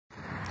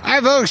Hi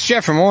folks,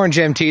 Jeff from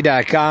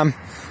OrangeMT.com.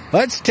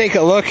 Let's take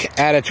a look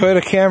at a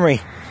Toyota Camry.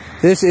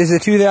 This is a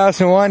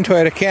 2001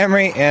 Toyota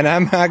Camry, and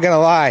I'm not gonna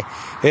lie,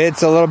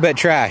 it's a little bit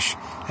trash.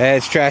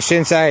 It's trashed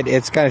inside,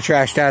 it's kind of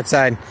trashed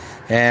outside,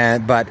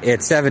 but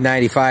it's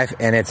 $795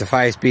 and it's a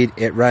 5-speed.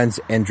 It runs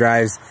and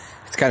drives.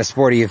 It's kind of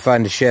sporty and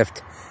fun to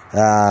shift.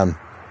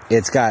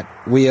 It's got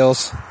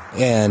wheels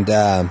and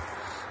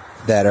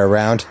that are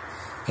round,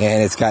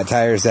 and it's got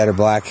tires that are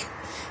black.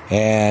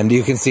 And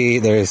you can see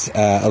there's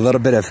a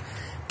little bit of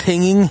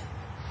pinging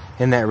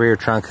in that rear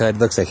trunk hood.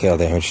 Looks like hail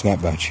damage,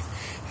 not much.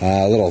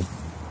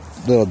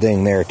 Little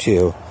ding there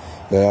too.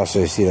 But also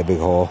you see that big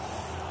hole.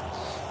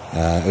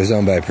 It was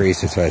owned by a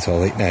priest, that's why it's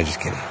holy. No, just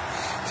kidding.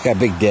 It's got a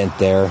big dent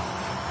there.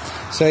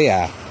 So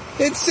yeah,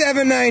 it's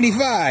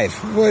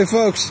 $795. Boy,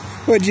 folks,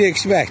 what'd you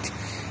expect?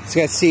 It's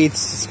got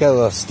seats. It's got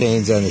little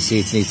stains on the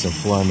seats. Needs some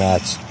floor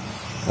mats.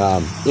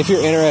 If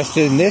you're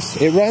interested in this,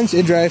 it runs,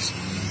 it drives.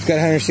 It's got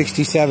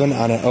 167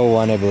 on an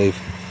 01, I believe.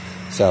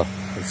 So,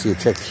 let's see,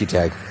 check the key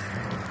tag.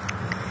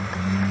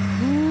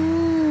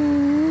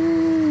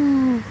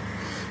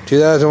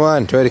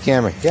 2001 Toyota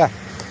Camry. Yeah,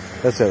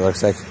 that's what it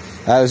looks like.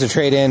 It was a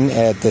trade-in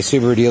at the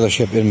Subaru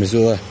dealership in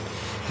Missoula.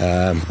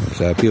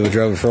 So people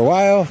drove it for a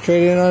while,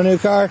 traded in on a new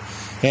car.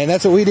 And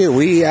that's what we do.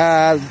 We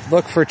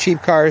look for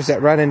cheap cars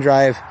that run and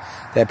drive,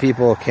 that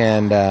people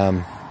can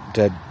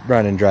to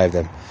run and drive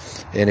them.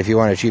 And if you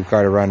want a cheap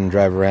car to run and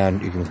drive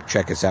around, you can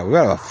check us out. We've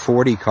got about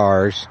 40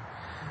 cars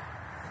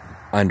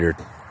under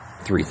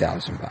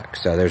 $3,000.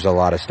 So there's a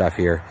lot of stuff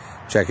here.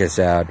 Check us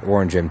out,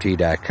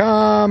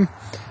 OrangeMT.com,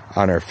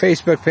 on our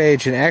Facebook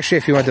page. And actually,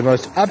 if you want the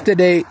most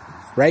up-to-date,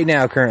 right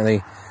now,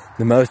 currently,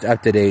 the most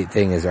up-to-date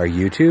thing is our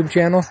YouTube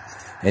channel.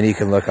 And you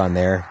can look on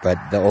there. But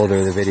the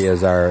older the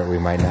videos are, we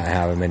might not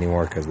have them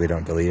anymore because we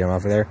don't delete them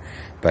off of there.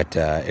 But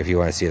if you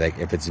want to see, like,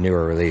 if it's a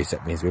newer release,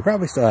 that means we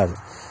probably still have it.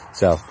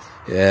 So,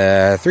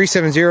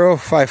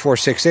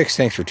 370-5466.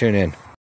 Thanks for tuning in.